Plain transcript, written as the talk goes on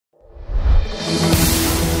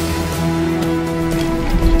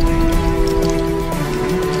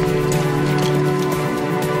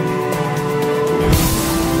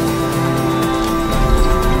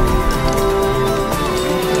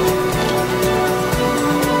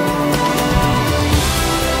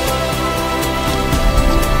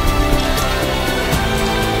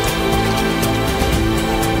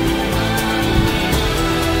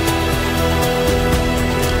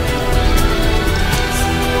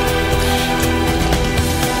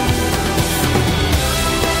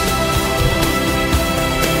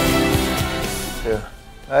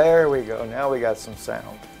Now we got some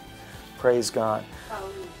sound. Praise God.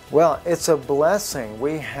 Well, it's a blessing.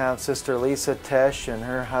 We have Sister Lisa Tesh and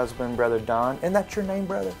her husband, Brother Don. Isn't that your name,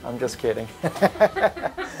 brother? I'm just kidding.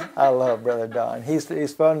 I love Brother Don. He's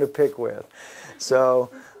fun to pick with. So,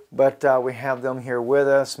 but we have them here with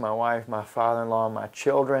us, my wife, my father-in-law, my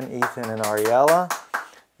children, Ethan and Ariella.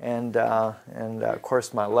 And of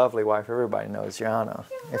course, my lovely wife. Everybody knows Yana.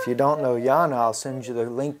 If you don't know Yana, I'll send you the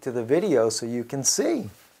link to the video so you can see.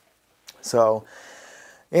 So,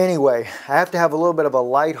 anyway, I have to have a little bit of a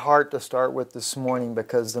light heart to start with this morning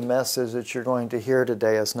because the message that you're going to hear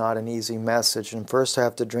today is not an easy message. And first I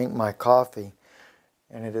have to drink my coffee,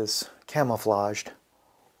 and it is camouflaged.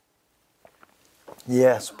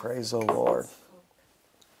 Yes, praise the Lord.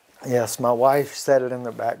 Yes, my wife said it in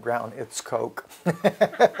the background. It's Coke.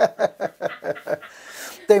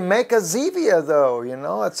 They make a Zevia, though, you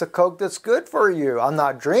know. It's a Coke that's good for you. I'm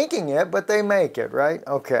not drinking it, but they make it, right?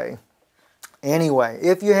 Okay. Anyway,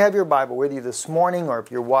 if you have your Bible with you this morning, or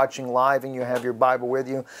if you're watching live and you have your Bible with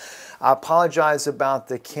you, I apologize about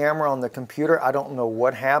the camera on the computer. I don't know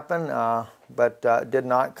what happened, but it did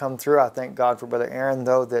not come through. I thank God for Brother Aaron,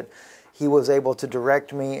 though, that he was able to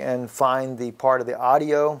direct me and find the part of the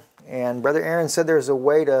audio. And Brother Aaron said there's a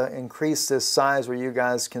way to increase this size where you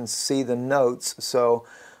guys can see the notes. So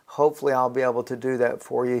hopefully I'll be able to do that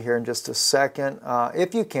for you here in just a second.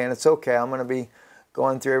 If you can, it's okay. I'm going to be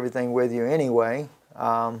going through everything with you anyway.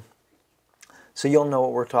 So you'll know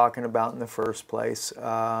what we're talking about in the first place.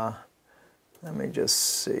 Let me just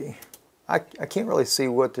see. I can't really see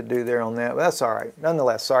what to do there on that, but that's all right.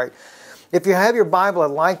 Nonetheless, sorry. If you have your Bible,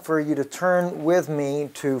 I'd like for you to turn with me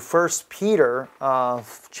to 1 Peter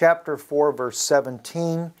chapter 4, verse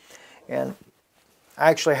 17. And I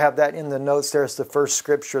actually have that in the notes. There's the first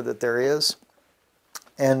scripture that there is.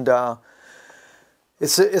 And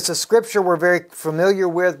it's a scripture we're very familiar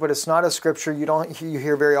with, but it's not a scripture you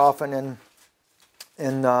hear very often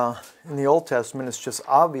in the Old Testament. It's just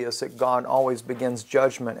obvious that God always begins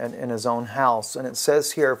judgment in His own house. And it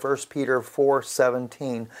says here, 1 Peter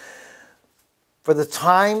 4:17, "For the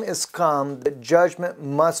time is come that judgment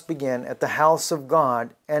must begin at the house of God,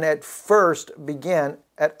 and at first begin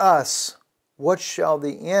at us. What shall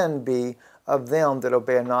the end be of them that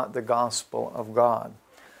obey not the gospel of God?"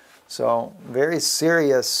 So, very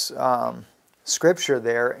serious scripture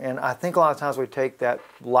there, and I think a lot of times we take that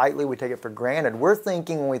lightly, we take it for granted. We're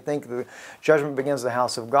thinking, when we think the judgment begins at the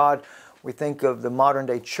house of God, we think of the modern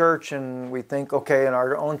day church, and we think, okay, in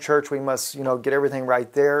our own church we must, get everything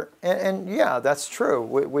right there. And yeah, that's true.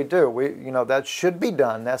 We do. That should be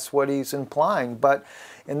done. That's what he's implying. But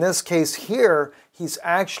in this case here, he's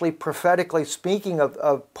actually prophetically speaking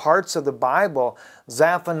of parts of the Bible.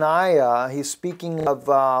 Zephaniah, he's speaking of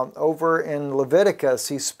over in Leviticus,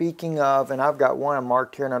 he's speaking of, and I've got one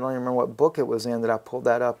marked here, and I don't even remember what book it was in that I pulled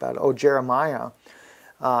that up out of. Oh, Jeremiah.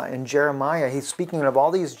 In Jeremiah, he's speaking of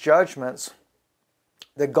all these judgments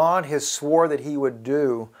that God has swore that He would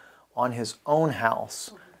do on His own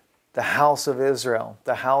house, the house of Israel,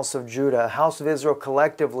 the house of Judah. The house of Israel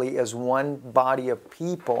collectively is one body of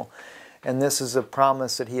people, and this is a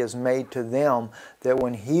promise that He has made to them, that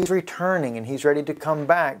when He's returning and He's ready to come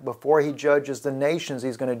back, before He judges the nations,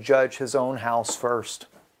 He's going to judge His own house first.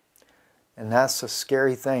 And that's a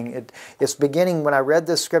scary thing. It's beginning, when I read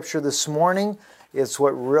this scripture this morning, it's what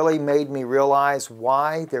really made me realize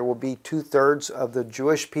why there will be 2/3 of the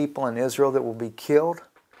Jewish people in Israel that will be killed.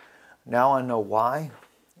 Now I know why,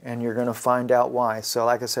 and you're going to find out why. So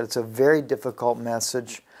like I said, it's a very difficult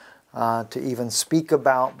message to even speak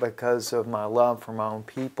about because of my love for my own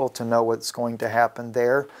people, to know what's going to happen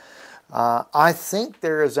there. I think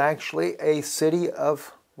there is actually a city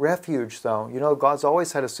of refuge, though. God's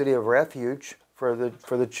always had a city of refuge for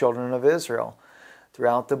the children of Israel.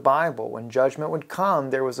 Throughout the Bible, when judgment would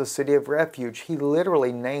come, there was a city of refuge. He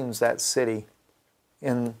literally names that city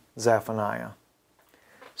in Zephaniah.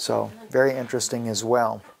 So, very interesting as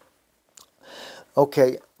well.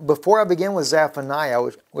 Okay, before I begin with Zephaniah,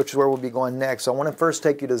 which is where we'll be going next, I want to first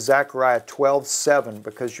take you to Zechariah 12:7,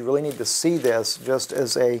 because you really need to see this just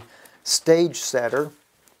as a stage setter,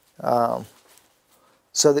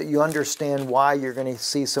 so that you understand why you're going to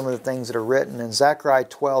see some of the things that are written. In Zechariah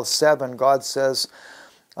 12:7, God says,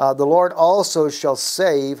 "The Lord also shall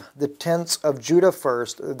save the tents of Judah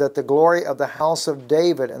first, that the glory of the house of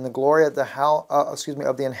David and the glory of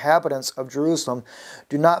of the inhabitants of Jerusalem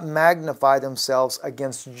do not magnify themselves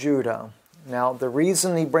against Judah." Now, the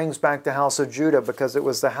reason he brings back the house of Judah, because it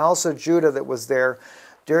was the house of Judah that was there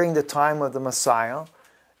during the time of the Messiah.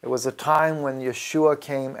 It was a time when Yeshua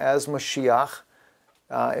came as Mashiach.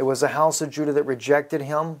 It was a house of Judah that rejected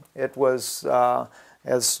him. It was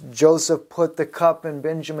As Joseph put the cup in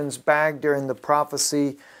Benjamin's bag during the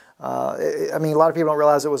prophecy, I mean, a lot of people don't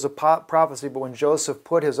realize it was a prophecy, but when Joseph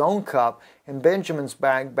put his own cup in Benjamin's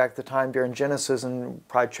bag back the time during Genesis, and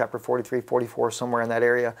probably chapter 43, 44, somewhere in that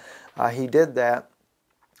area, he did that.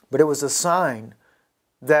 But it was a sign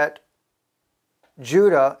that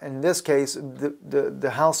Judah, in this case,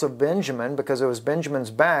 the house of Benjamin, because it was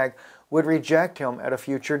Benjamin's bag, would reject him at a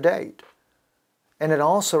future date. And it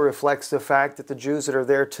also reflects the fact that the Jews that are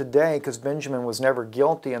there today, because Benjamin was never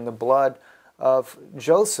guilty in the blood of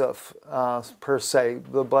Joseph, per se,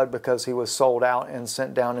 the blood because he was sold out and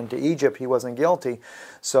sent down into Egypt, he wasn't guilty.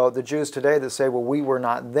 So the Jews today that say, well, we were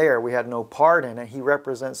not there, we had no part in it, he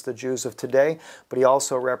represents the Jews of today, but he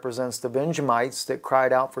also represents the Benjamites that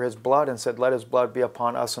cried out for his blood and said, let his blood be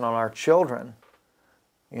upon us and on our children.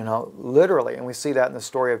 You know, literally. And we see that in the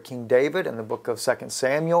story of King David in the book of 2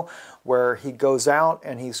 Samuel, where he goes out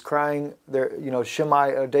and he's crying. There, you know,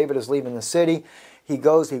 David is leaving the city. He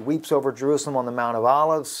goes, he weeps over Jerusalem on the Mount of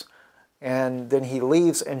Olives, and then he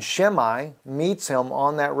leaves, and Shimei meets him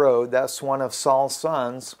on that road. That's one of Saul's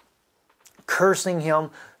sons, cursing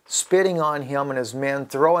him, spitting on him and his men,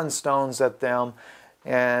 throwing stones at them,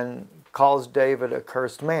 and calls David a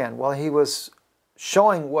cursed man. Well, he was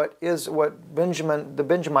showing what the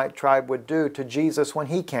Benjamite tribe would do to Jesus when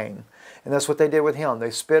he came. And that's what they did with him.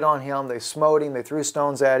 They spit on him, they smote him, they threw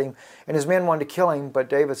stones at him, and his men wanted to kill him, but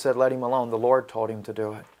David said, let him alone. The Lord told him to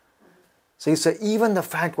do it. So he said, even the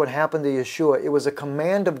fact what happened to Yeshua, it was a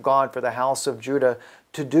command of God for the house of Judah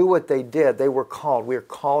to do what they did. They were called. We are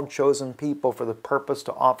called, chosen people for the purpose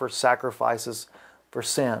to offer sacrifices for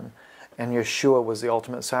sin. And Yeshua was the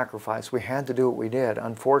ultimate sacrifice. We had to do what we did.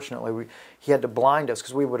 Unfortunately, he had to blind us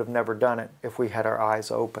because we would have never done it if we had our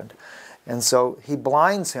eyes opened. And so he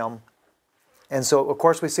blinds him. And so, of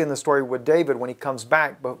course, we see in the story with David when he comes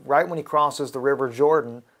back, but right when he crosses the river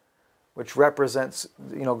Jordan, which represents,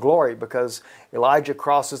 you know, glory, because Elijah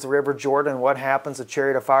crosses the river Jordan, and what happens? A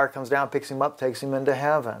chariot of fire comes down, picks him up, takes him into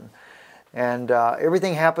heaven. And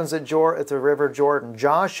everything happens at the river Jordan.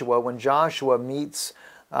 When Joshua meets,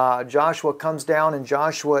 Joshua comes down, and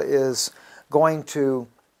Joshua is going to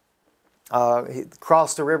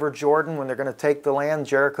cross the river Jordan when they're going to take the land.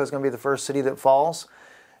 Jericho is going to be the first city that falls.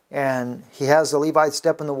 And he has the Levites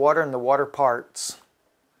step in the water, and the water parts,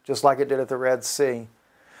 just like it did at the Red Sea.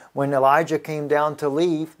 When Elijah came down to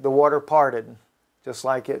leave, the water parted, just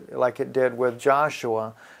like it did with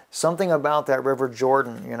Joshua. Something about that river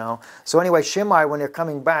Jordan, you know. So anyway, Shimei, when they're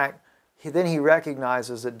coming back, then he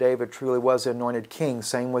recognizes that David truly was the anointed king.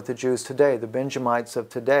 Same with the Jews today, the Benjamites of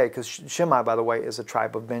today, because Shimei, by the way, is a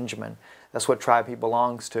tribe of Benjamin. That's what tribe he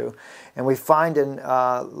belongs to. And we find in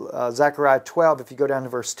Zechariah 12, if you go down to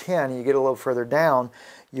verse 10, and you get a little further down,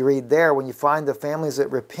 you read there, when you find the families that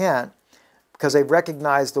repent, because they've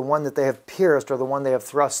recognized the one that they have pierced or the one they have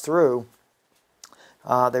thrust through,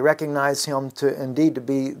 they recognize him to indeed to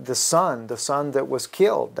be the son that was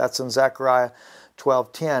killed. That's in Zechariah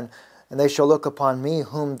 12:10. And they shall look upon me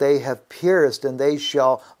whom they have pierced, and they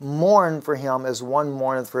shall mourn for him as one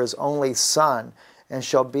mourneth for his only son, and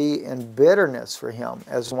shall be in bitterness for him,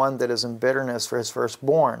 as one that is in bitterness for his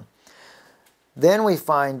firstborn. Then we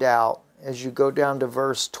find out, as you go down to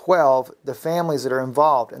verse 12, the families that are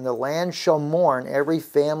involved. And the land shall mourn every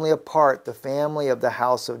family apart, the family of the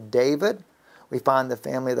house of David. We find the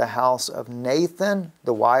family of the house of Nathan,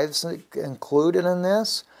 the wives included in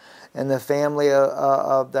this, and the family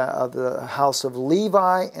of the house of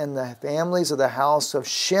Levi, and the families of the house of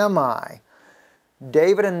Shimei.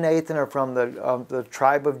 David and Nathan are from the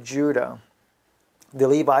tribe of Judah. The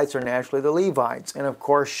Levites are naturally the Levites. And of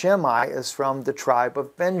course, Shimei is from the tribe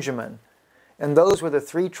of Benjamin. And those were the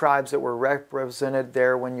three tribes that were represented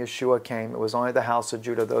there when Yeshua came. It was only the house of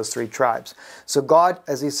Judah, those three tribes. So God,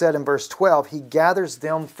 as he said in verse 12, he gathers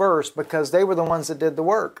them first because they were the ones that did the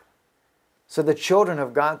work. So the children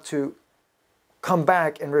have got to come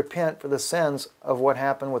back and repent for the sins of what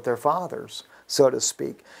happened with their fathers, so to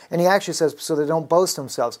speak. And he actually says, so they don't boast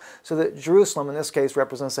themselves. So that Jerusalem, in this case,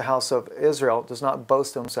 represents the house of Israel, does not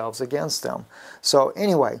boast themselves against them. So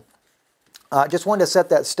anyway, I just wanted to set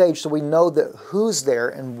that stage so we know that who's there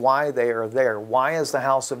and why they are there. Why is the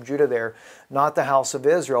house of Judah there, not the house of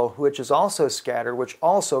Israel, which is also scattered, which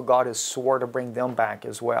also God has swore to bring them back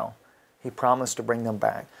as well. He promised to bring them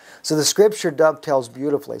back. So the scripture dovetails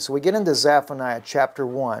beautifully. So we get into Zephaniah chapter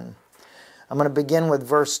 1. I'm going to begin with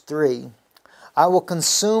verse 3. I will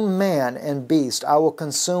consume man and beast. I will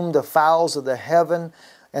consume the fowls of the heaven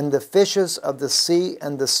and the fishes of the sea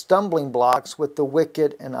and the stumbling blocks with the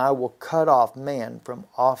wicked, and I will cut off man from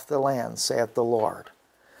off the land, saith the Lord.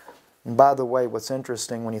 And by the way, what's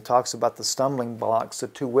interesting, when he talks about the stumbling blocks, the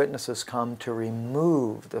two witnesses come to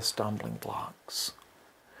remove the stumbling blocks.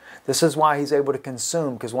 This is why he's able to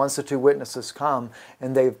consume, because once the two witnesses come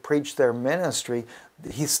and they've preached their ministry,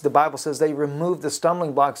 the Bible says they remove the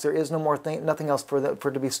stumbling blocks. There is no more nothing else for it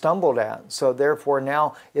to be stumbled at. So therefore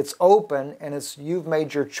now it's open and you've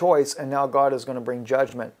made your choice, and now God is going to bring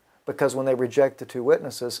judgment. Because when they reject the two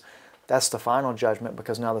witnesses, that's the final judgment,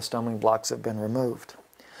 because now the stumbling blocks have been removed.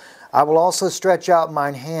 I will also stretch out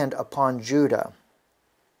mine hand upon Judah.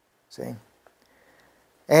 See?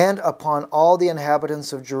 And upon all the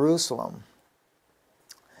inhabitants of Jerusalem,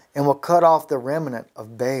 and will cut off the remnant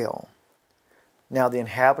of Baal. Now the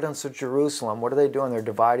inhabitants of Jerusalem, what are they doing? They're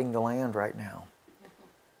dividing the land right now.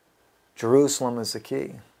 Jerusalem is the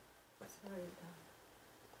key.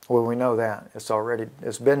 Well, we know that.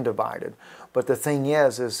 It's been divided. But the thing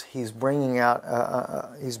is he's bringing out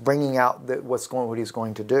what he's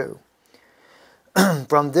going to do.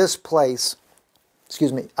 From this place,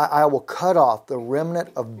 I will cut off the remnant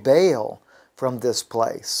of Baal from this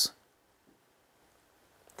place.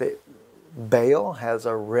 Baal has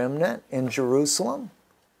a remnant in Jerusalem?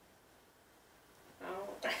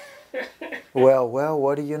 Well,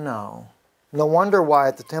 what do you know? No wonder why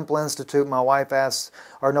at the Temple Institute my wife asked,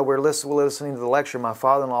 we're listening to the lecture, my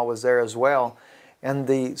father-in-law was there as well, and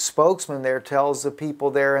the spokesman there tells the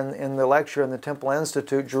people there in the lecture in the Temple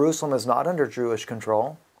Institute, Jerusalem is not under Jewish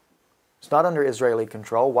control. It's not under Israeli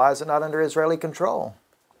control. Why is it not under Israeli control?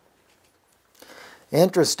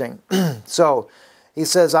 Interesting. So, he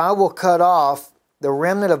says, I will cut off the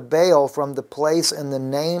remnant of Baal from the place in the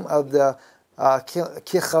name of the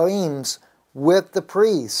Kicharims with the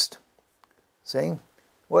priest. See?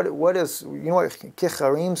 What is, you know what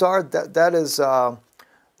Kicharims are? That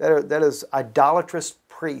is idolatrous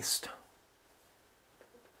priest.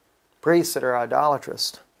 Priests that are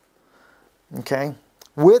idolatrous. Okay?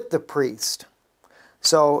 With the priest.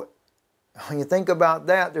 So, when you think about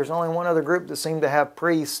that, there's only one other group that seem to have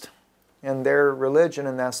priests in their religion,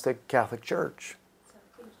 and that's the Catholic Church.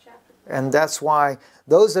 And that's why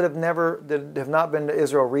those that have not been to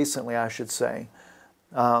Israel recently, I should say,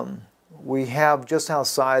 we have just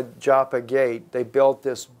outside Joppa Gate, they built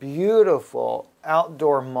this beautiful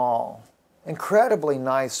outdoor mall. Incredibly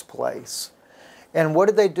nice place. And what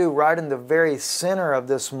did they do right in the very center of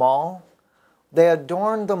this mall? They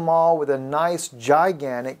adorned the mall with a nice,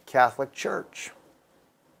 gigantic Catholic church.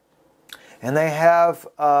 And they have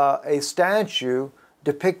a statue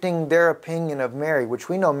depicting their opinion of Mary, which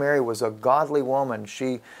we know Mary was a godly woman.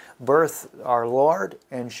 She birthed our Lord,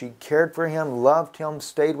 and she cared for Him, loved Him,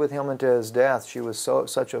 stayed with Him until His death. She was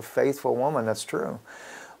such a faithful woman, that's true.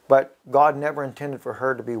 But God never intended for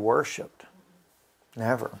her to be worshipped.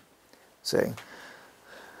 Never. See?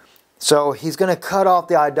 So He's going to cut off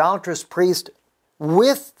the idolatrous priest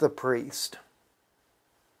with the priest.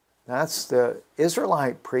 That's the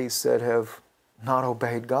Israelite priests that have not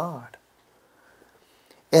obeyed God.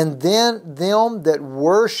 And then them that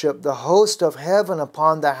worship the host of heaven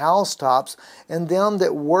upon the housetops, and them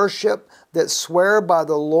that worship, that swear by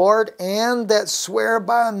the Lord, and that swear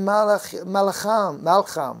by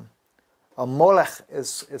Malcham. A Molech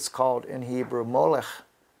it's called in Hebrew, Molech.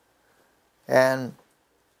 And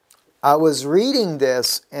I was reading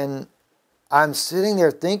this, and I'm sitting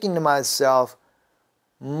there thinking to myself,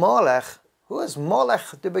 Molech, who is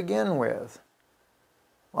Molech to begin with?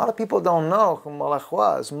 A lot of people don't know who Molech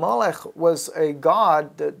was. Molech was a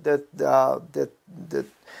god that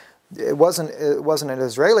it wasn't an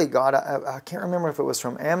Israeli god. I can't remember if it was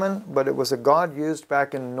from Ammon, but it was a god used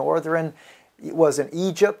back in it was in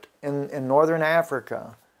Egypt, in northern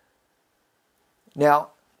Africa.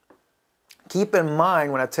 Now, keep in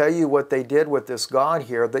mind when I tell you what they did with this god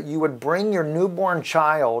here, that you would bring your newborn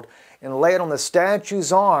child and lay it on the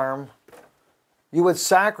statue's arm. You would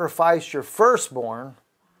sacrifice your firstborn,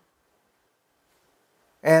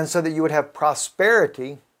 and so that you would have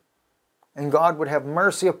prosperity, and God would have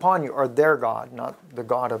mercy upon you, or their God, not the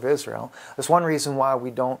God of Israel. That's one reason why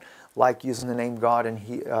we don't like using the name God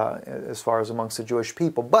as far as amongst the Jewish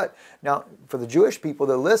people. But now, for the Jewish people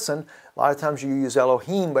that listen, a lot of times you use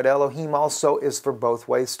Elohim, but Elohim also is for both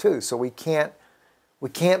ways too. So we can't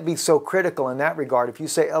be so critical in that regard. If you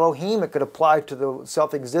say Elohim, it could apply to the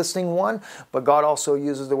self-existing one, but God also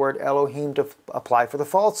uses the word Elohim to apply for the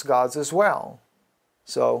false gods as well.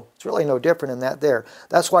 So it's really no different in that there.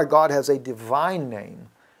 That's why God has a divine name,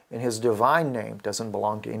 and His divine name doesn't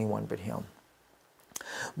belong to anyone but Him.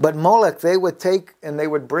 But Molech, they would take and they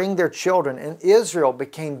would bring their children, and Israel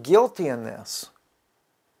became guilty in this.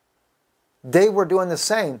 They were doing the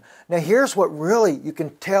same. Now here's what really, you can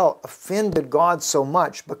tell, offended God so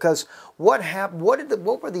much, because what happened?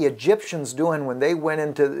 What were the Egyptians doing when they went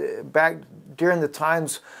into, back during the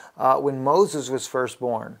times when Moses was first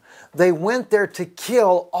born? They went there to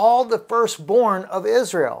kill all the firstborn of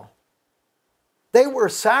Israel. They were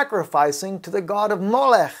sacrificing to the god of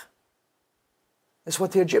Molech. That's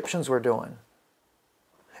what the Egyptians were doing.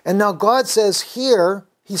 And now God says here,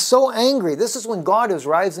 He's so angry. This is when God is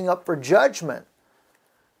rising up for judgment.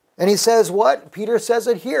 And He says what? Peter says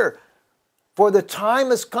it here. For the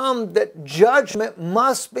time has come that judgment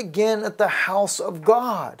must begin at the house of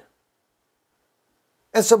God.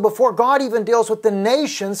 And so before God even deals with the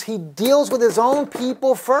nations, He deals with His own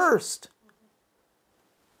people first.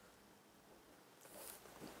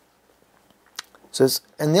 It says,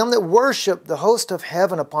 and them that worship the host of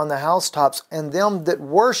heaven upon the housetops, and them that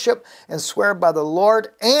worship and swear by the Lord,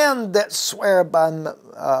 and that swear by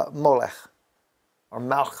Molech, or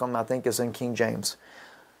Malcham, I think is in King James.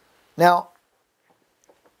 Now,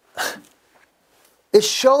 it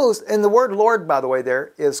shows, and the word Lord, by the way,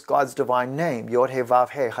 there is God's divine name. Yod He Vav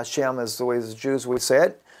He. Hashem is the way as Jews would say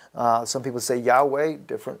it. Some people say Yahweh,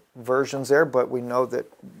 different versions there, but we know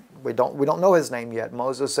that we don't know His name yet.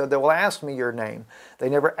 Moses said, they will ask me your name. They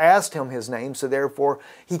never asked Him His name, so therefore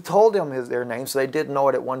He told them their name, so they did know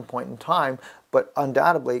it at one point in time, but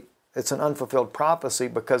undoubtedly it's an unfulfilled prophecy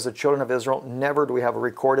because the children of Israel, never do we have a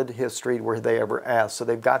recorded history where they ever asked. So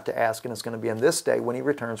they've got to ask, and it's going to be in this day when He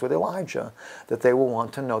returns with Elijah, that they will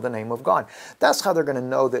want to know the name of God. That's how they're going to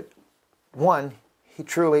know that, one, He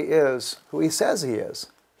truly is who He says He is.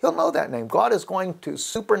 He'll know that name. God is going to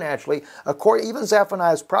supernaturally, according even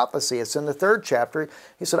Zephaniah's prophecy, it's in the 3rd chapter,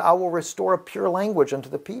 He said, I will restore a pure language unto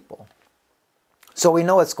the people. So we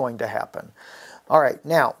know it's going to happen. All right,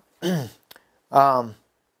 now, I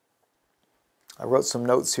wrote some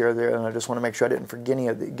notes here there, and I just want to make sure I didn't forget any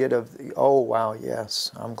of the, oh wow, yes,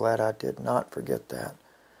 I'm glad I did not forget that.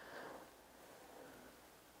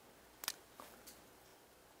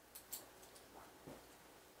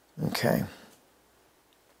 Okay.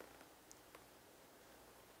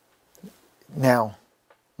 Now,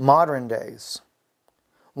 modern days,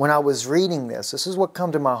 when I was reading this is what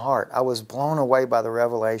come to my heart. I was blown away by the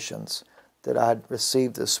revelations that I'd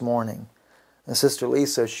received this morning. And Sister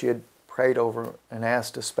Lisa, she had prayed over and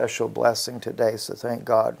asked a special blessing today, so thank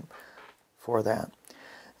God for that.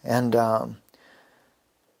 And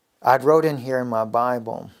I'd wrote in here in my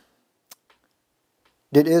Bible,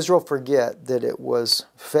 did Israel forget that it was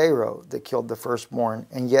Pharaoh that killed the firstborn,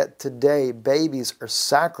 and yet today babies are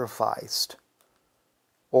sacrificed,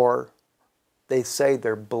 or they say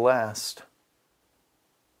they're blessed,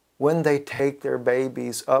 when they take their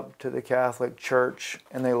babies up to the Catholic Church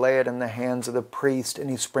and they lay it in the hands of the priest and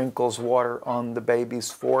he sprinkles water on the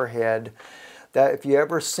baby's forehead? That, if you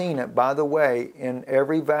ever seen it, by the way, in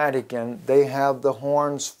every Vatican they have the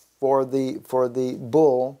horns for the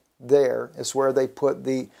bull. There is where they put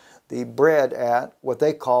the bread at, what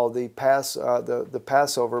they call the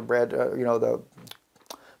Passover bread, the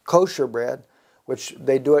kosher bread, which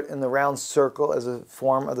they do it in the round circle as a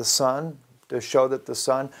form of the sun, to show that the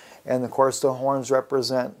sun, and of course the horns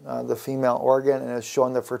represent the female organ, and it's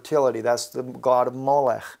showing the fertility. That's the god of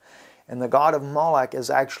Molech. And the god of Molech is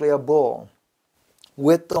actually a bull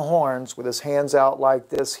with the horns, with his hands out like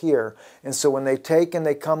this here. And so when they take and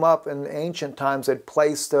they come up in ancient times, they'd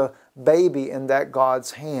place the baby in that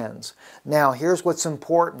god's hands. Now, here's what's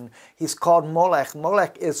important. He's called Molech.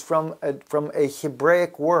 Molech is from a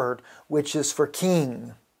Hebraic word, which is for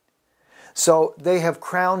king. So they have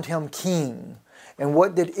crowned him king. And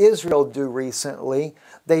what did Israel do recently?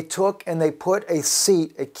 They took and they put a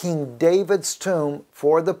seat at King David's tomb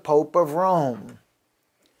for the Pope of Rome.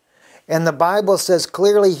 And the Bible says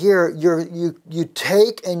clearly here, you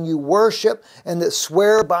take and you worship and that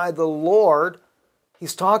swear by the Lord.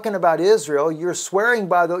 He's talking about Israel. You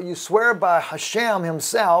swear by Hashem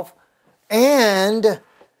Himself, and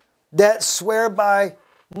that swear by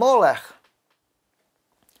Molech.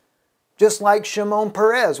 Just like Shimon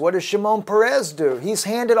Peres. What does Shimon Peres do? He's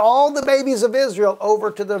handed all the babies of Israel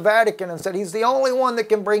over to the Vatican and said he's the only one that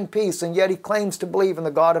can bring peace, and yet he claims to believe in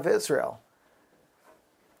the God of Israel.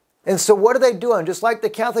 And so what are they doing? Just like the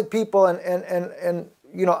Catholic people, and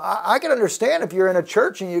you know, I can understand if you're in a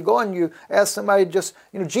church and you go and you ask somebody, just,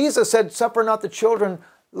 you know, Jesus said, suffer not the children,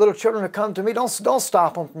 little children to come to me. Don't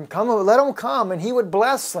stop them from coming. Let them come, and He would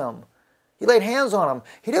bless them. He laid hands on them.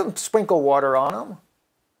 He didn't sprinkle water on them.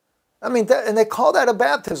 I mean, and they call that a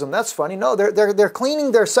baptism. That's funny. No, they're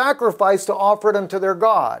cleaning their sacrifice to offer it unto their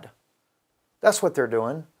God. That's what they're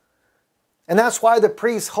doing. And that's why the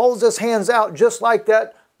priest holds his hands out just like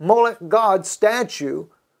that Molech god statue,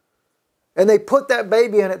 and they put that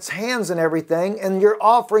baby in its hands and everything, and you're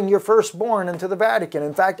offering your firstborn into the Vatican.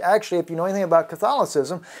 In fact, actually, if you know anything about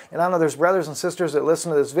Catholicism, and I know there's brothers and sisters that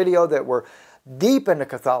listen to this video that were deep into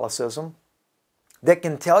Catholicism, that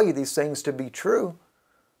can tell you these things to be true.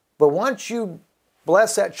 But once you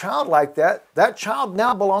bless that child like that, that child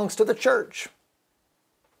now belongs to the church.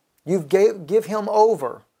 You give him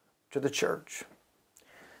over to the church.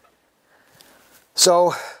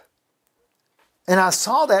 So, and I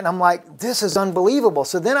saw that and I'm like, this is unbelievable.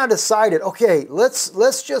 So then I decided, okay,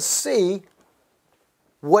 let's just see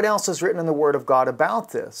what else is written in the Word of God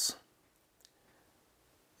about this.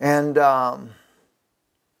 And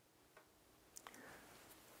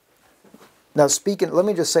now speaking, let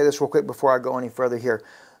me just say this real quick before I go any further here.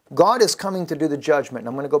 God is coming to do the judgment. And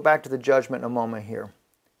I'm going to go back to the judgment in a moment here.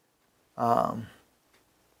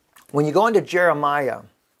 When you go into Jeremiah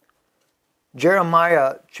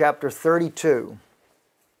chapter 32.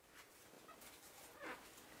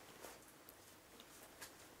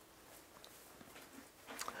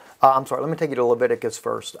 I'm sorry, let me take you to Leviticus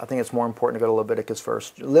first. I think it's more important to go to Leviticus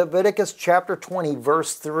first. Leviticus chapter 20,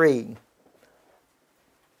 verse 3.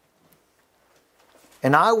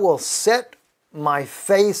 And I will set my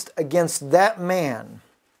face against that man.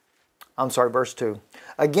 I'm sorry, verse 2.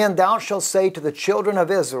 Again, thou shalt say to the children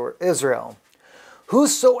of Israel,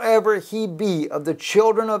 whosoever he be of the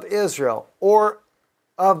children of Israel, or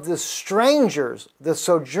of the strangers that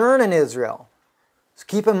sojourn in Israel. So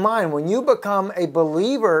keep in mind, when you become a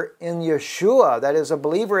believer in Yeshua, that is a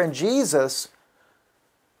believer in Jesus,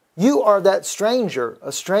 you are that stranger.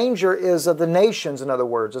 A stranger is of the nations, in other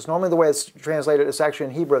words. It's normally the way it's translated. It's actually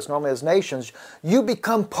in Hebrew. It's normally as nations. You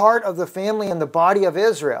become part of the family and the body of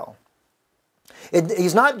Israel.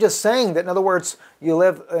 He's not just saying that, in other words, you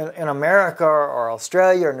live in America or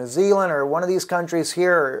Australia or New Zealand or one of these countries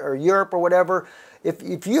here or Europe or whatever.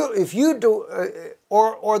 If you do,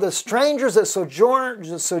 or the strangers that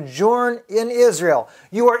sojourn in Israel,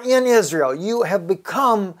 you are in Israel. You have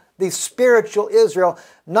become the spiritual Israel,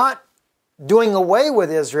 not doing away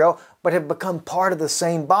with Israel, but have become part of the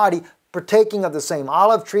same body, partaking of the same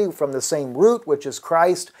olive tree from the same root, which is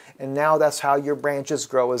Christ, and now that's how your branches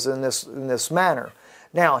grow, is in this manner.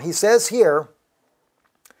 Now, he says here,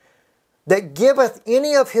 that giveth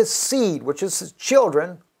any of his seed, which is his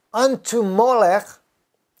children, unto Molech,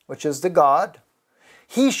 which is the god,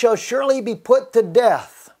 he shall surely be put to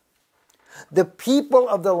death. The people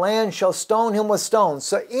of the land shall stone him with stones.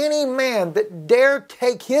 So any man that dare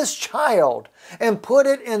take his child and put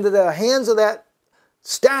it into the hands of that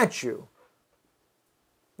statue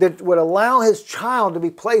that would allow his child to be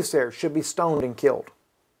placed there should be stoned and killed.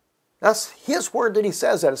 That's his word that he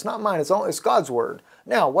says that. It's not mine. It's God's word.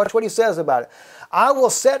 Now, watch what he says about it. I will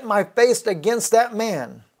set my face against that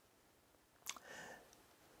man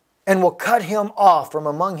and will cut him off from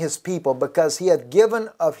among his people, because he hath given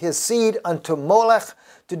of his seed unto Molech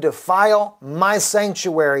to defile my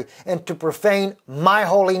sanctuary and to profane my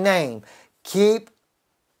holy name. Keep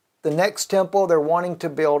the next temple they're wanting to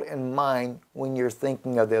build in mind when you're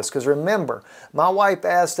thinking of this. Because remember, my wife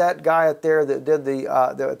asked that guy out there that did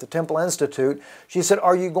at the Temple Institute, she said,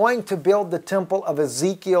 are you going to build the temple of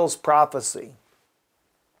Ezekiel's prophecy?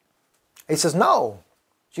 He says, no.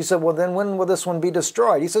 She said, well, then when will this one be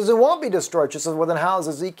destroyed? He says, it won't be destroyed. She says, well, then how is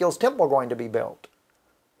Ezekiel's temple going to be built?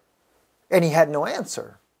 And he had no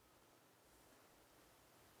answer.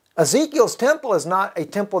 Ezekiel's temple is not a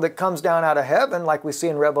temple that comes down out of heaven like we see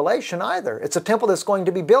in Revelation either. It's a temple that's going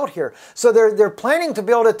to be built here. So they're planning to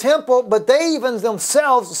build a temple, but they even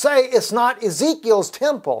themselves say it's not Ezekiel's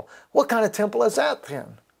temple. What kind of temple is that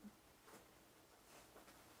then?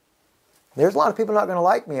 There's a lot of people not going to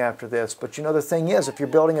like me after this, but you know the thing is, if you're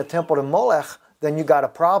building a temple to Molech, then you got a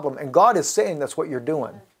problem. And God is saying that's what you're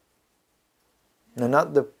doing. Now,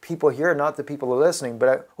 not the people here, not the people who are listening,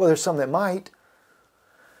 but well, there's some that might.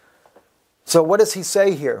 So what does he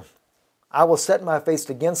say here? I will set my face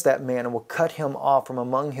against that man and will cut him off from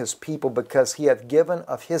among his people, because he hath given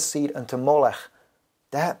of his seed unto Molech.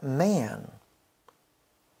 That man.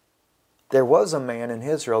 There was a man in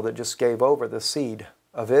Israel that just gave over the seed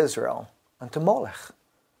of Israel unto Molech.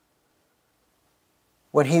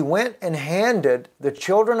 When he went and handed the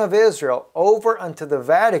children of Israel over unto the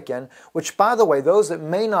Vatican, which, by the way, those that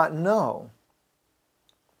may not know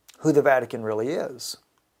who the Vatican really is,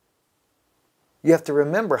 you have to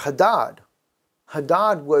remember Hadad.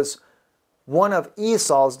 Hadad was one of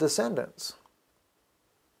Esau's descendants.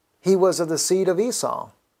 He was of the seed of Esau.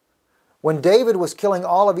 When David was killing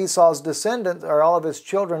all of Esau's descendants, or all of his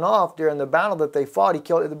children off during the battle that they fought,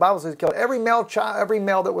 the Bible says he killed every male child, every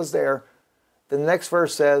male that was there The next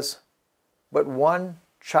verse says, but one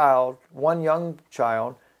young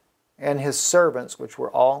child, and his servants, which were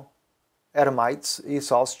all Edomites,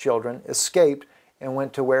 Esau's children, escaped and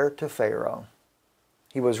went to where? To Pharaoh.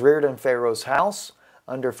 He was reared in Pharaoh's house,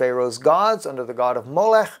 under Pharaoh's gods, under the god of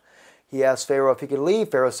Molech. He asked Pharaoh if he could leave.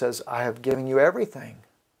 Pharaoh says, I have given you everything.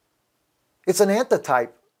 It's an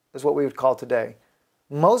antitype, is what we would call today.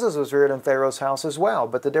 Moses was reared in Pharaoh's house as well,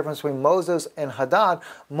 but the difference between Moses and Hadad,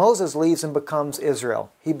 Moses leaves and becomes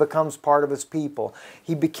Israel. He becomes part of his people.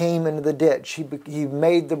 He became into the ditch. He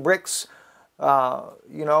made the bricks,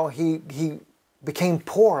 he became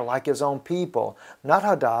poor like his own people. Not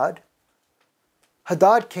Hadad.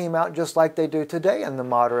 Hadad came out just like they do today in the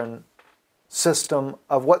modern system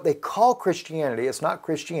of what they call Christianity. It's not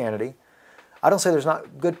Christianity. I don't say there's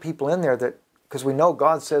not good people in there, because we know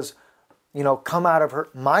God says, come out of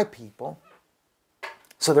my people.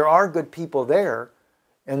 So there are good people there.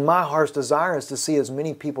 And my heart's desire is to see as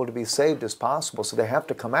many people to be saved as possible. So they have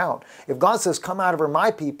to come out. If God says, come out of her,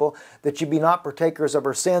 my people, that you be not partakers of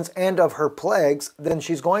her sins and of her plagues, then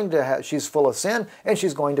she's full of sin and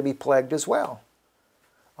she's going to be plagued as well.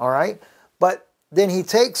 All right? But then he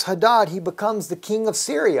takes Hadad, he becomes the king of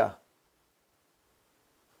Syria.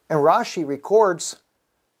 And Rashi records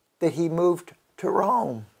that he moved to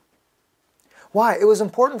Rome. Why? It was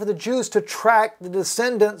important for the Jews to track the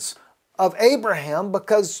descendants of Abraham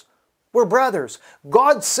because we're brothers.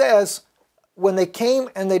 God says when they came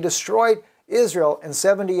and they destroyed Israel in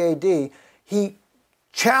 70 AD, he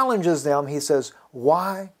challenges them. He says,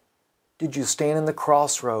 why did you stand in the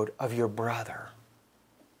crossroad of your brother,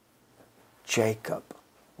 Jacob?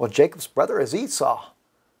 Well, Jacob's brother is Esau.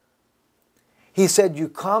 He said, you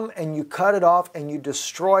come and you cut it off and you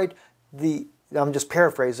destroyed I'm just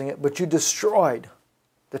paraphrasing it, but you destroyed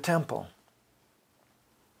the temple.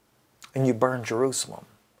 And you burned Jerusalem.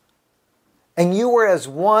 And you were as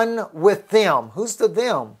one with them. Who's the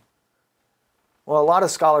them? Well, a lot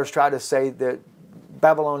of scholars try to say that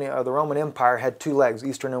Babylonia, or the Roman Empire, had two legs,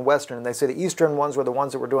 Eastern and Western. And they say the Eastern ones were the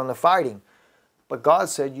ones that were doing the fighting. But God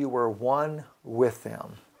said you were one with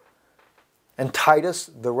them. And Titus,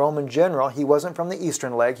 the Roman general, he wasn't from the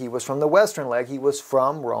Eastern leg, he was from the Western leg. He was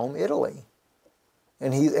from Rome, Italy.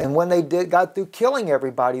 And when they got through killing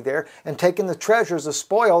everybody there and taking the treasures, the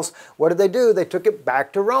spoils, what did they do? They took it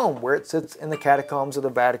back to Rome, where it sits in the catacombs of the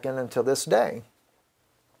Vatican until this day.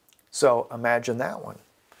 So imagine that one.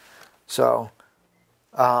 So,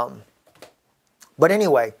 but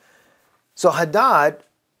anyway, so Hadad,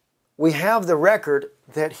 we have the record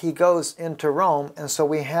that he goes into Rome, and so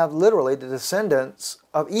we have literally the descendants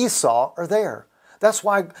of Esau are there. That's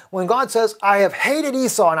why when God says, I have hated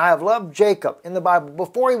Esau and I have loved Jacob in the Bible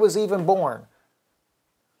before he was even born.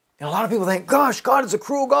 And a lot of people think, gosh, God is a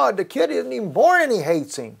cruel God. The kid isn't even born and he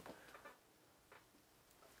hates him.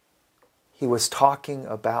 He was talking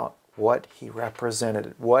about what he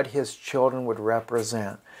represented, what his children would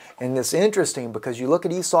represent. And it's interesting because you look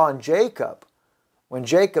at Esau and Jacob. When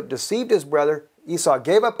Jacob deceived his brother, Esau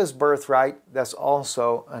gave up his birthright. That's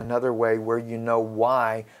also another way where you know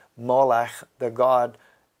why Molech, the god,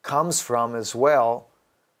 comes from as well,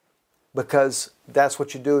 because that's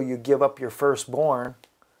what you do. You give up your firstborn.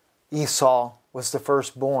 Esau was the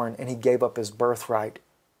firstborn, and he gave up his birthright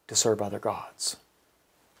to serve other gods.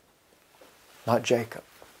 Not Jacob.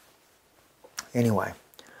 Anyway,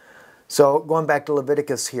 so going back to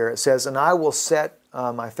Leviticus here, it says, and I will set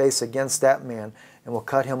my face against that man, and will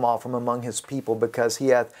cut him off from among his people, because he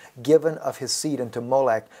hath given of his seed unto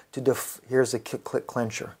Molech to here's a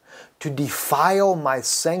clincher, to defile my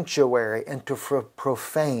sanctuary and to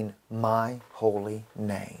profane my holy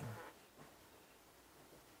name.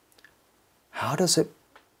 How does it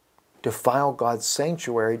defile God's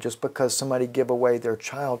sanctuary just because somebody give away their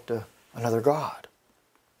child to another god?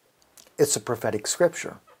 It's a prophetic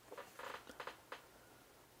scripture.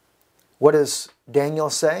 What does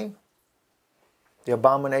Daniel say? The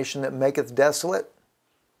abomination that maketh desolate,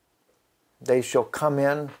 they shall come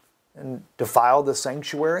in and defile the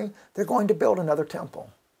sanctuary. They're going to build another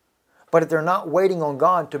temple. But if they're not waiting on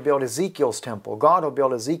God to build Ezekiel's temple, God will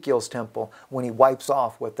build Ezekiel's temple when he wipes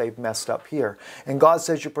off what they've messed up here. And God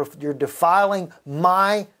says you're defiling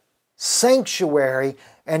my sanctuary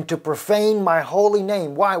and to profane my holy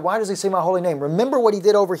name. Why? Why does he say my holy name? Remember what he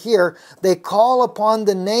did over here. They call upon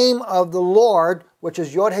the name of the Lord, which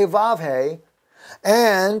is Yod-Heh-Vav-Heh,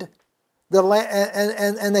 and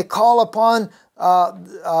they call upon,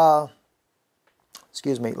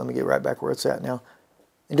 excuse me, let me get right back where it's at now.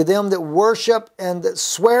 And to them that worship and that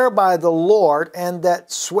swear by the Lord and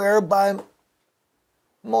that swear by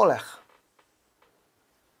Molech.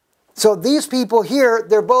 So these people here,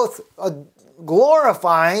 they're both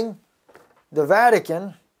glorifying the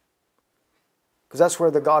Vatican, because that's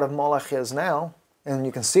where the god of Moloch is now, and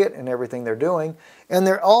you can see it in everything they're doing, and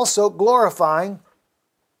they're also glorifying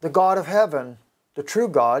the God of heaven, the true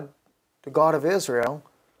God, the God of Israel,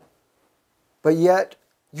 but yet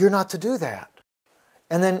you're not to do that.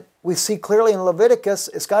 And then we see clearly in Leviticus,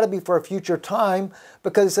 it's got to be for a future time,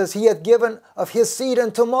 because it says, He hath given of His seed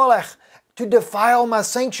unto Molech to defile my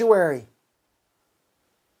sanctuary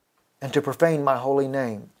and to profane my holy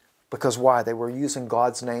name. Because why? They were using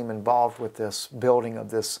God's name involved with this building of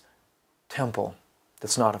this temple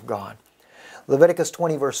that's not of God. Leviticus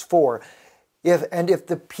 20 verse 4, If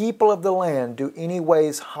the people of the land do any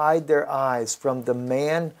ways hide their eyes from the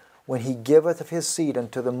man when he giveth of his seed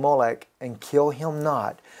unto the Molech, and kill him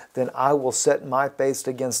not, then I will set my face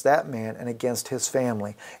against that man and against his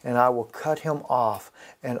family, and I will cut him off,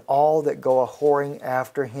 and all that go a-whoring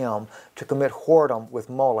after him to commit whoredom with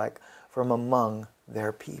Molech from among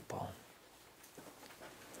their people.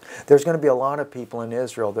 There's going to be a lot of people in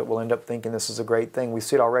Israel that will end up thinking this is a great thing. We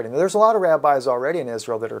see it already. Now, there's a lot of rabbis already in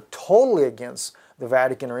Israel that are totally against the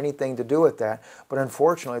Vatican or anything to do with that, but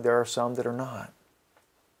unfortunately there are some that are not.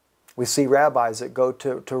 We see rabbis that go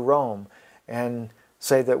to Rome and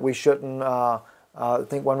say that we shouldn't, I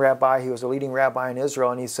think one rabbi, he was a leading rabbi in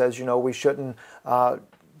Israel, and he says, you know, we shouldn't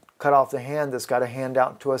cut off the hand that's got a hand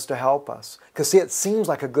out to us to help us. Because see, it seems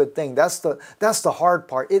like a good thing. That's the hard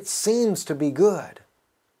part. It seems to be good.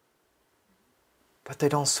 But they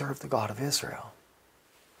don't serve the God of Israel.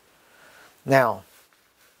 Now,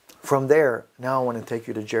 from there, now I want to take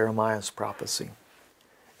you to Jeremiah's prophecy.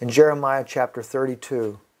 In Jeremiah chapter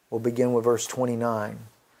 32, we'll begin with verse 29.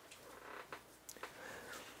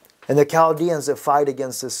 And the Chaldeans that fight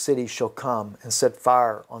against this city shall come and set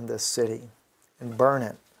fire on this city and burn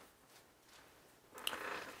it,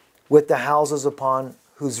 with the houses upon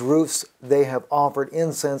whose roofs they have offered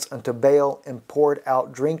incense unto Baal and poured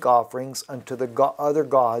out drink offerings unto the other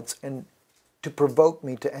gods, and to provoke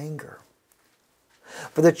me to anger.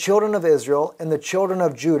 For the children of Israel and the children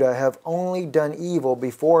of Judah have only done evil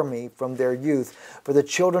before me from their youth. For the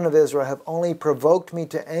children of Israel have only provoked me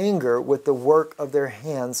to anger with the work of their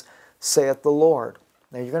hands, saith the Lord.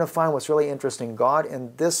 Now you're going to find what's really interesting. God,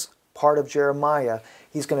 in this part of Jeremiah,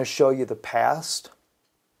 He's going to show you the past.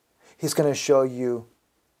 He's going to show you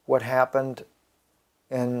what happened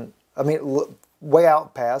way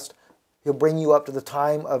out past. He'll bring you up to the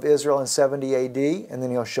time of Israel in 70 AD, and then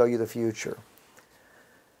He'll show you the future.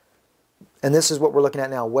 And this is what we're looking at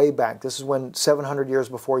now, way back. This is when 700 years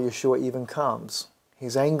before Yeshua even comes.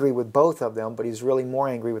 He's angry with both of them, but He's really more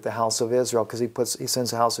angry with the house of Israel, because He sends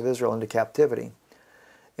the house of Israel into captivity.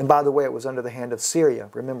 And by the way, it was under the hand of Syria.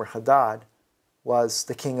 Remember, Hadad was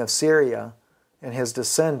the king of Syria and his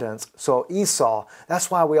descendants. So Esau, that's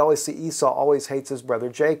why we always see Esau always hates his brother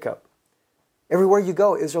Jacob. Everywhere you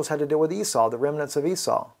go, Israel's had to deal with Esau, the remnants of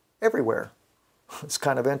Esau. Everywhere. It's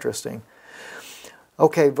kind of interesting.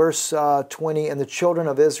 Okay, verse 20, and the children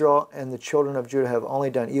of Israel and the children of Judah have only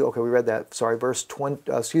done evil. Okay, we read that. Sorry, verse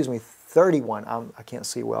 31. I can't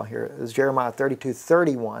see well here. It's Jeremiah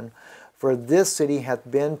 32:31. For this city hath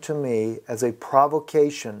been to me as a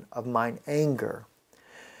provocation of mine anger,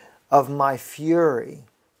 of my fury,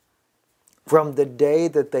 from the day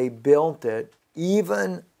that they built it,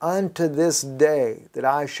 even unto this day, that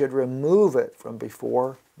I should remove it from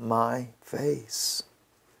before my face.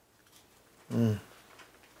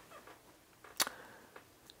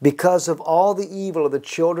 Because of all the evil of the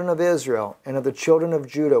children of Israel and of the children of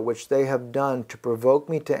Judah, which they have done to provoke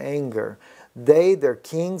me to anger, they, their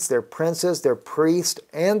kings, their princes, their priests,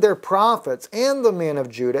 and their prophets, and the men of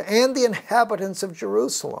Judah, and the inhabitants of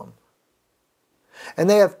Jerusalem. And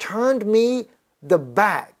they have turned me the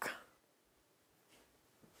back,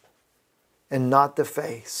 and not the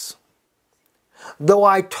face. Though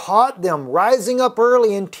I taught them, rising up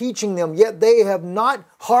early and teaching them, yet they have not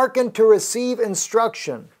hearkened to receive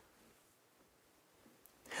instruction.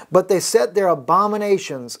 But they set their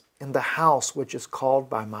abominations in the house which is called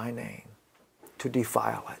by my name, to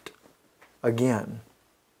defile it. Again,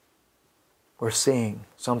 we're seeing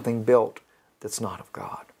something built that's not of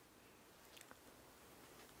God.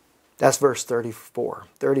 That's verse 34.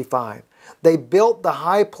 35. They built the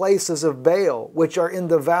high places of Baal, which are in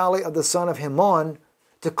the valley of the son of Hinnom,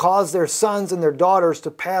 to cause their sons and their daughters to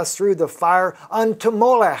pass through the fire unto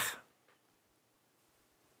Molech.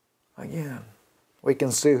 Again, we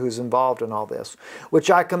can see who's involved in all this. Which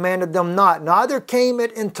I commanded them not. Neither came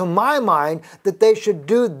it into my mind that they should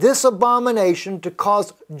do this abomination to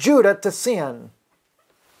cause Judah to sin.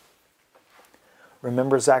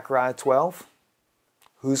 Remember Zechariah 12?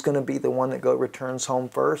 Who's going to be the one that returns home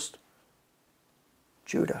first?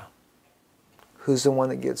 Judah. Who's the one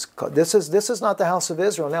that gets caught? This is not the house of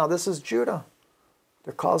Israel now. This is Judah.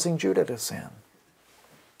 They're causing Judah to sin.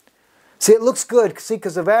 See, it looks good. See,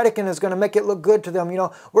 because the Vatican is going to make it look good to them. You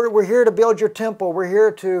know, we're here to build your temple. We're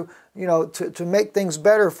here to, you know, to make things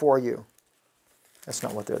better for you. That's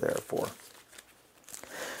not what they're there for.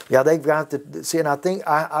 Yeah, they've got to see, and I think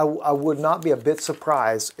I would not be a bit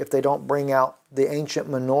surprised if they don't bring out the ancient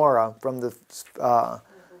menorah from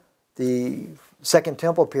the Second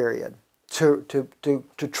Temple period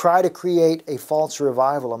to try to create a false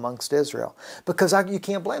revival amongst Israel. Because you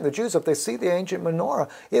can't blame the Jews. If they see the ancient menorah,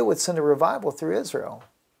 it would send a revival through Israel.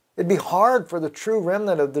 It'd be hard for the true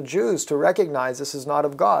remnant of the Jews to recognize this is not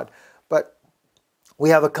of God. But we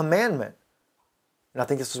have a commandment. And I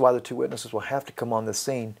think this is why the two witnesses will have to come on the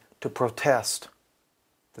scene to protest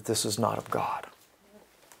that this is not of God.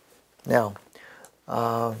 Now,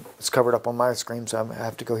 it's covered up on my screen, so I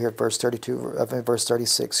have to go here at verse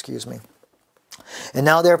 36, excuse me. And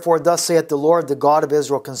now therefore, thus saith the Lord, the God of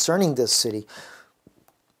Israel, concerning this city,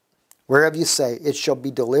 whereof you say, it shall be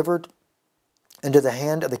delivered into the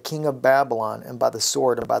hand of the king of Babylon, and by the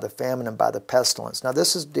sword, and by the famine, and by the pestilence. Now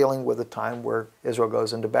this is dealing with a time where Israel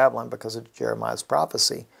goes into Babylon because of Jeremiah's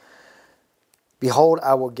prophecy. Behold,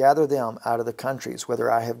 I will gather them out of the countries, whither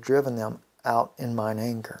I have driven them out in mine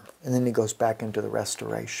anger. And then he goes back into the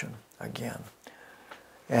restoration again.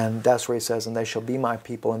 And that's where he says, and they shall be my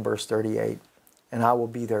people in verse 38, and I will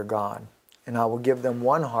be their God. And I will give them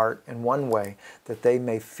one heart and one way, that they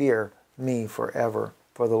may fear me forever,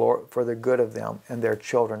 for the Lord, for the good of them and their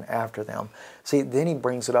children after them. See, then he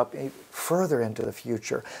brings it up further into the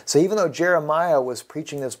future. So even though Jeremiah was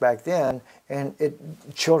preaching this back then, and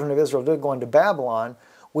children of Israel did go into Babylon,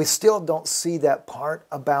 we still don't see that part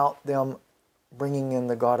about them bringing in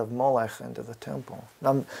the god of Molech into the temple.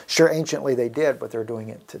 I'm sure anciently they did, but they're doing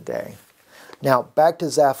it today. Now, back to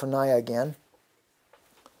Zephaniah again.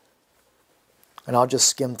 And I'll just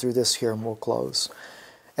skim through this here and we'll close.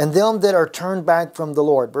 And them that are turned back from the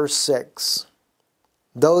Lord, verse 6,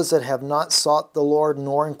 those that have not sought the Lord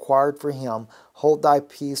nor inquired for him, hold thy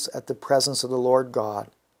peace at the presence of the Lord God.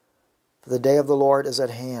 For the day of the Lord is at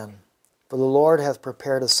hand. For the Lord hath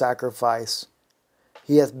prepared a sacrifice.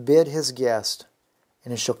 He hath bid his guest.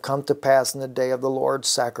 And it shall come to pass in the day of the Lord's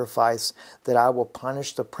sacrifice that I will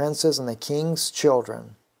punish the princes and the king's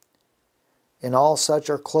children. And all such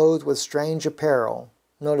are clothed with strange apparel.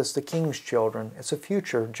 Notice the king's children. It's a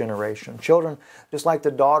future generation. Children, just like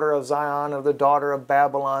the daughter of Zion or the daughter of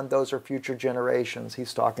Babylon, those are future generations.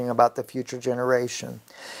 He's talking about the future generation.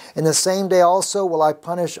 In the same day also will I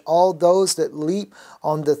punish all those that leap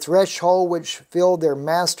on the threshold which fill their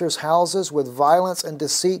masters' houses with violence and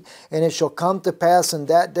deceit. And it shall come to pass in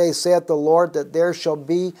that day, saith the Lord, that there shall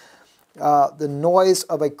be the noise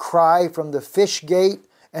of a cry from the fish gate,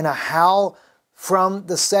 and a howl from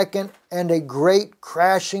the second, and a great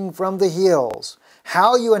crashing from the hills.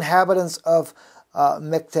 How, you inhabitants of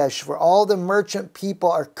Mektesh, for all the merchant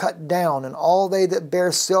people are cut down, and all they that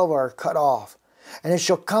bear silver are cut off. And it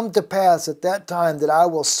shall come to pass at that time that I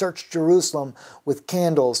will search Jerusalem with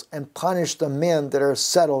candles, and punish the men that are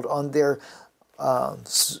settled on their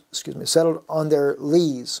settled on their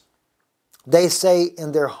lees. They say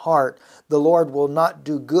in their heart, the Lord will not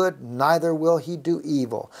do good, neither will he do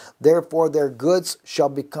evil. Therefore their goods shall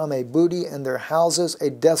become a booty, and their houses a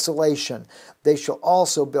desolation. They shall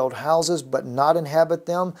also build houses, but not inhabit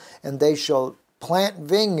them, and they shall plant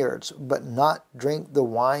vineyards, but not drink the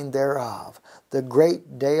wine thereof. The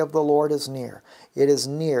great day of the Lord is near. It is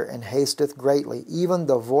near, and hasteth greatly. Even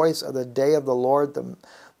the voice of the day of the Lord,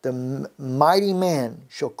 the mighty man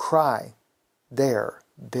shall cry there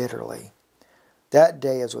bitterly. That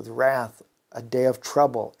day is with wrath, a day of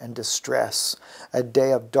trouble and distress, a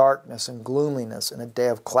day of darkness and gloominess, and a day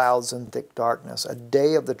of clouds and thick darkness, a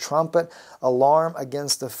day of the trumpet, alarm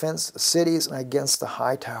against the fenced cities and against the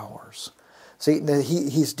high towers. See,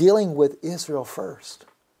 he's dealing with Israel first.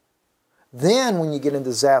 Then when you get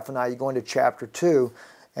into Zephaniah, you go into chapter 2,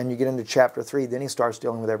 and you get into chapter 3, then he starts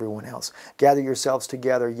dealing with everyone else. Gather yourselves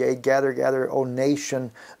together, yea, gather, gather, O nation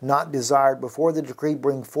not desired, before the decree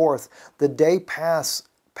bring forth. The day pass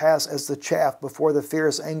as the chaff, before the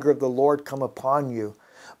fierce anger of the Lord come upon you.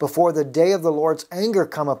 Before the day of the Lord's anger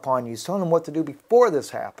come upon you. He's telling them what to do before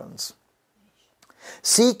this happens.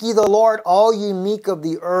 Seek ye the Lord, all ye meek of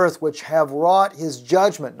the earth, which have wrought his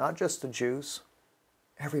judgment. Not just the Jews,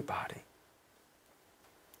 everybody.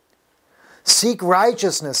 Seek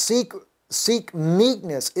righteousness, seek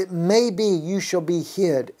meekness. It may be you shall be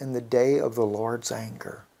hid in the day of the Lord's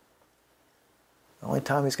anger. The only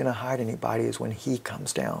time he's going to hide anybody is when he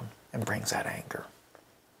comes down and brings that anger.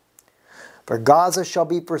 For Gaza shall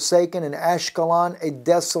be forsaken, and Ashkelon a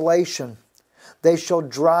desolation. They shall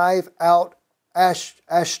drive out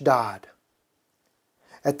Ashdod.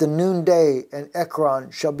 At the noonday, and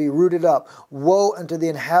Ekron shall be rooted up. Woe unto the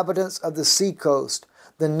inhabitants of the seacoast,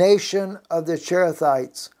 the nation of the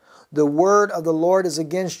Cherethites. The word of the Lord is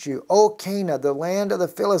against you. O Cana, the land of the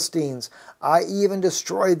Philistines, I even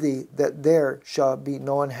destroy thee, that there shall be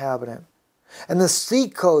no inhabitant. And the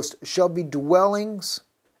seacoast shall be dwellings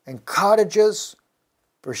and cottages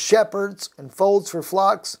for shepherds and folds for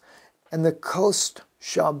flocks, and the coast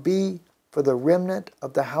shall be for the remnant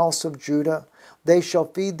of the house of Judah. They shall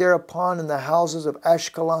feed thereupon in the houses of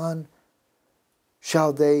Ashkelon.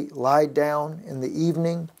 Shall they lie down in the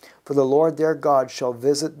evening? For the Lord their God shall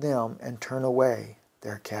visit them and turn away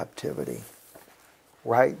their captivity.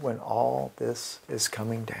 Right when all this is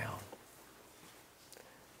coming down.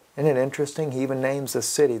 Isn't it interesting? He even names the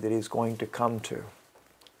city that he's going to come to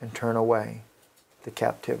and turn away the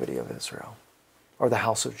captivity of Israel, or the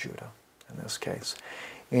house of Judah in this case.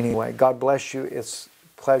 Anyway, God bless you. It's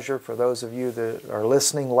a pleasure for those of you that are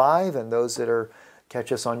listening live and those that are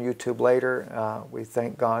catch us on YouTube later. We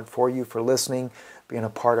thank God for you for listening, being a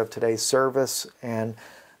part of today's service. And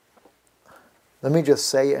let me just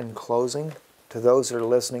say in closing to those that are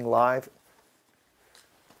listening live,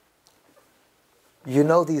 you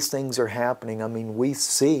know these things are happening. I mean, we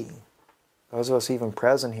see, those of us even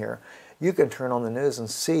present here, you can turn on the news and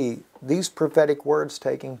see these prophetic words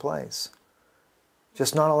taking place.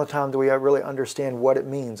 Just not all the time do we really understand what it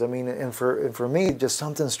means. I mean, and for me, just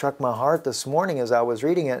something struck my heart this morning as I was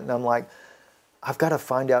reading it, and I'm like, I've got to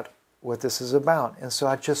find out what this is about. And so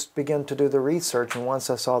I just began to do the research, and once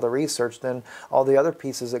I saw the research, then all the other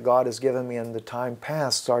pieces that God has given me in the time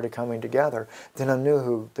past started coming together. Then I knew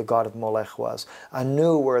who the god of Molech was. I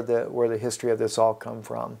knew where the history of this all come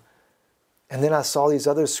from. And then I saw these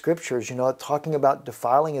other scriptures, you know, talking about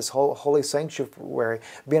defiling his holy sanctuary,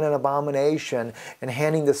 being an abomination, and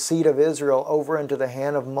handing the seed of Israel over into the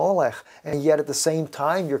hand of Molech. And yet at the same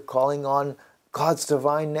time, you're calling on God's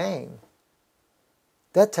divine name.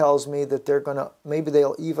 That tells me that maybe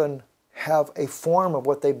they'll even have a form of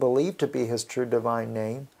what they believe to be his true divine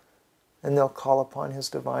name. And they'll call upon his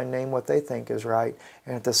divine name what they think is right.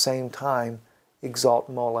 And at the same time, exalt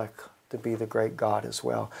Molech to be the great God as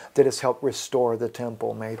well, that has helped restore the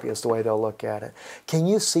temple, maybe is the way they'll look at it. Can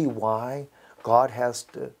you see why God has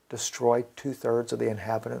to destroy 2/3 of the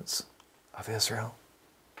inhabitants of Israel?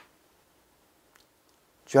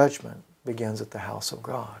 Judgment begins at the house of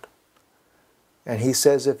God. And he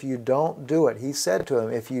says, if you don't do it, he said to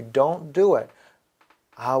him, if you don't do it,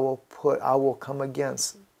 I will come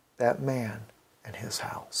against that man and his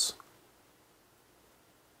house.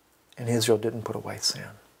 And Israel didn't put away sin.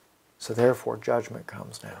 So therefore, judgment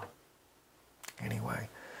comes now. Anyway,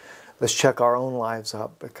 let's check our own lives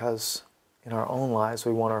up, because in our own lives,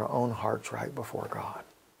 we want our own hearts right before God.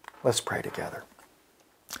 Let's pray together.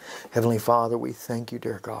 Heavenly Father, we thank you,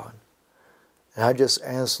 dear God. And I just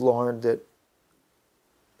ask, Lord, that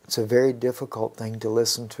it's a very difficult thing to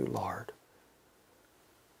listen to, Lord.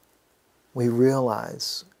 We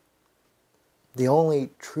realize the only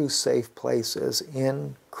true safe place is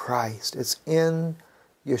in Christ. It's in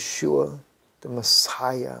Yeshua, the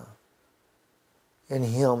Messiah. In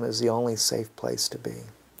him is the only safe place to be.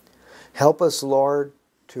 Help us, Lord,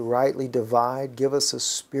 to rightly divide. Give us a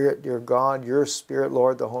spirit, dear God, your spirit,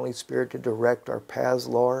 Lord, the Holy Spirit, to direct our paths,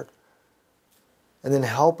 Lord. And then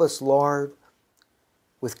help us, Lord,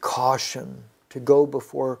 with caution to go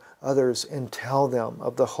before others and tell them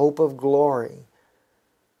of the hope of glory,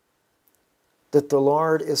 that the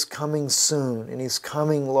Lord is coming soon, and he's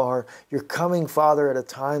coming, Lord. You're coming, Father, at a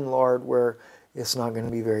time, Lord, where it's not going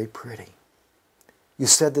to be very pretty. You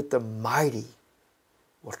said that the mighty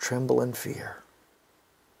will tremble in fear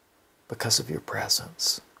because of your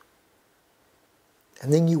presence.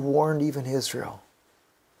 And then you warned even Israel,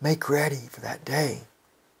 make ready for that day.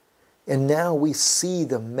 And now we see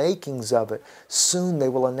the makings of it. Soon they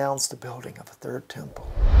will announce the building of a third temple.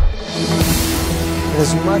 And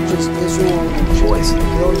as much as Israel will rejoice in the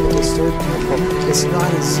building of this third temple, it's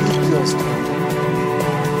not Ezekiel's temple.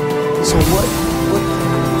 So what